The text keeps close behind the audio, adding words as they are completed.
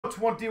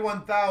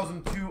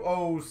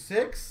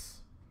21,206.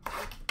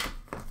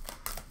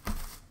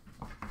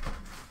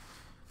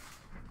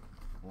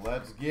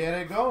 Let's get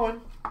it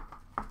going.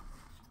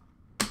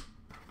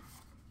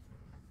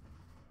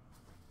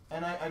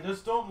 And I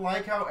just don't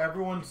like how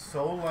everyone's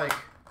so, like,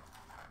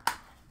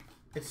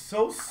 it's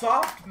so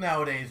soft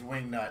nowadays,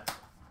 Wingnut.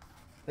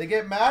 They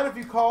get mad if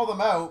you call them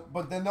out,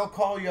 but then they'll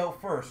call you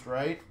out first,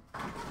 right?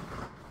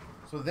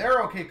 So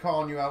they're okay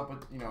calling you out,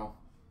 but, you know,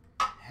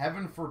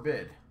 heaven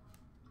forbid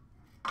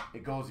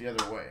it goes the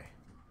other way.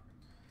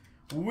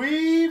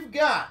 We've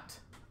got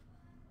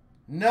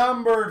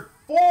numbered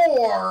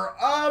 4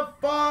 of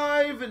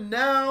 5,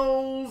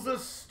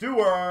 Nels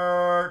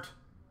Stewart.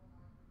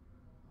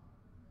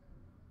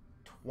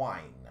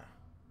 Twine.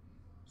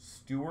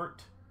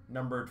 Stewart,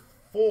 numbered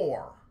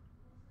 4.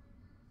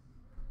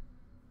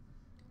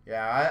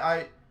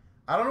 Yeah,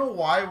 I don't know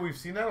why we've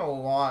seen that a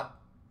lot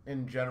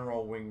in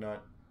general, Wingnut.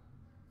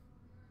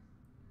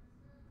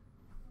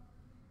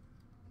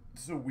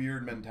 It's a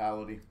weird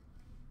mentality.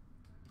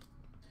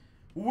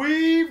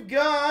 We've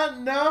got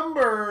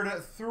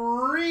numbered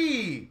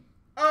 3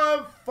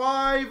 of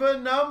 5, a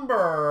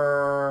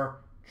number,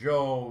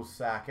 Joe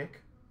Sakic.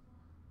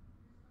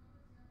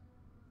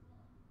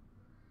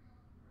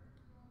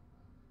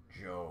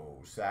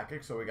 Joe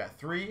Sakic. So we got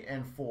 3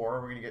 and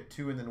 4. We're going to get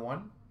 2 and then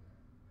 1.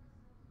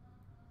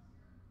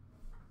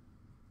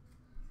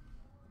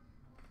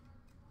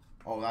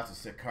 Oh, that's a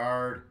sick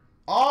card.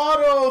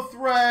 Auto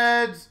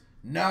Threads,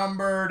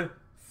 numbered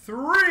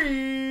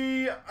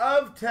 3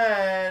 of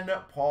 10,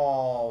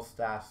 Paul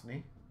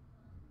Stastny.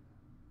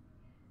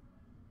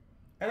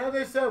 And as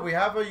I said, we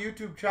have a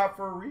YouTube chat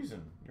for a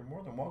reason. You're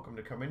more than welcome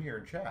to come in here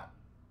and chat.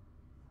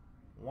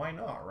 Why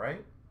not,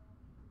 right?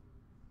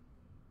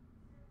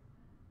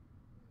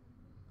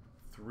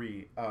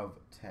 3 of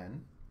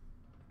 10.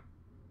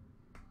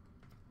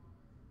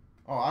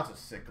 Oh, that's a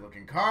sick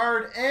looking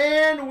card.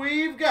 And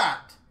we've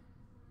got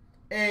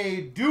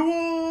a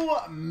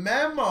dual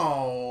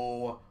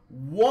memo.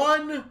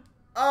 1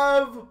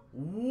 of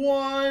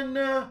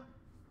 1.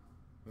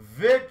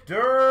 Victor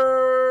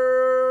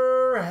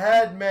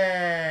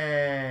Hedman.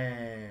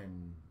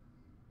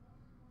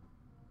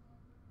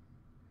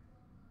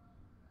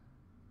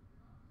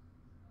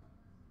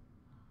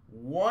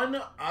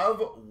 One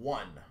of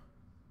 1.